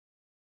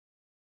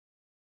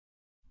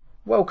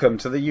Welcome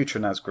to the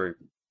UTRANAS Group,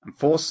 and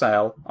for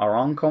sale our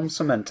Armcon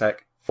CemenTech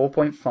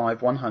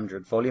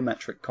 4.5-100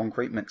 volumetric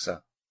concrete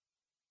mixer.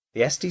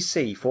 The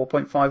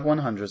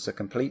SDC4.5-100 is a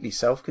completely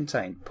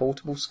self-contained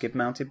portable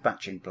skid-mounted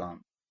batching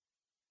plant.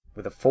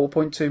 With a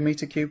 4.2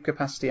 metre cube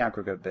capacity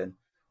aggregate bin,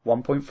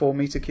 1.4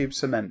 metre cube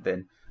cement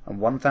bin and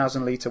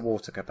 1000 litre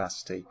water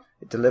capacity,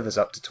 it delivers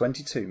up to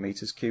 22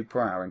 metres cubed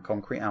per hour in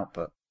concrete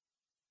output.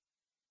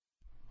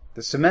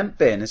 The cement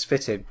bin is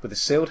fitted with a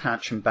sealed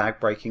hatch and bag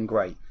breaking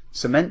grate.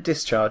 Cement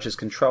discharge is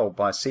controlled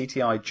by a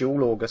CTI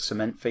dual auger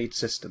cement feed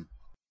system,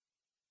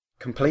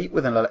 complete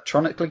with an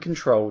electronically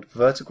controlled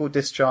vertical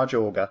discharge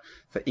auger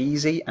for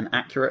easy and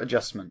accurate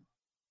adjustment.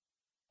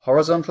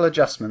 Horizontal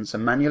adjustments are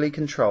manually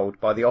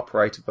controlled by the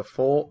operator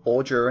before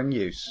or during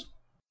use.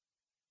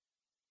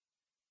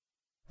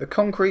 The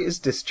concrete is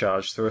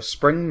discharged through a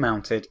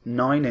spring-mounted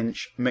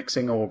 9-inch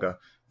mixing auger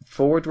with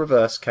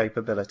forward-reverse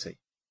capability.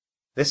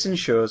 This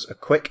ensures a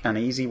quick and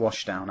easy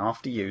washdown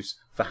after use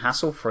for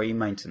hassle-free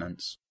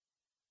maintenance.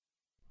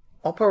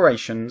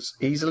 Operations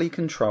easily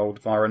controlled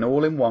via an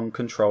all-in-one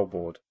control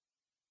board.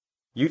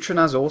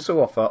 UTRANAS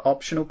also offer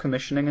optional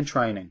commissioning and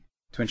training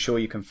to ensure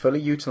you can fully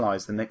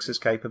utilise the mixer's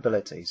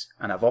capabilities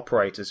and have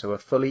operators who are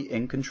fully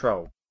in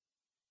control.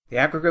 The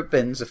aggregate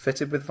bins are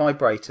fitted with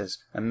vibrators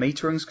and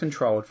meterings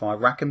controlled via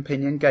rack and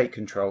pinion gate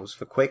controls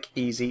for quick,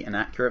 easy and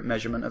accurate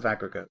measurement of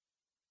aggregate.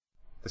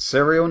 The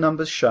serial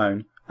numbers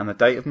shown and the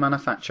date of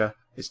manufacture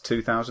is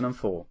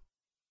 2004.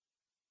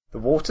 The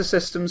water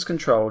system is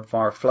controlled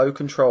via a flow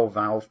control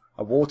valve,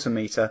 a water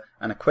meter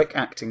and a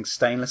quick-acting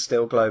stainless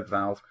steel globe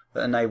valve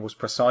that enables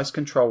precise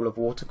control of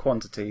water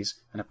quantities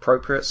and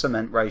appropriate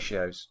cement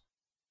ratios.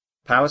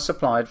 Power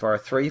supplied via a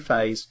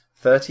 3-phase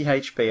 30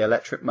 HP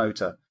electric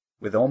motor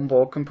with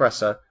onboard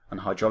compressor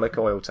and hydraulic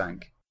oil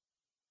tank.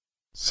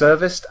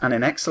 Serviced and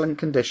in excellent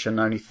condition,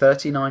 only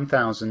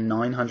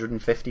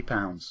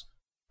 £39,950.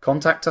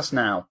 Contact us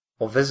now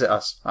or visit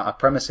us at our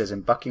premises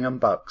in Buckingham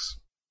Bucks.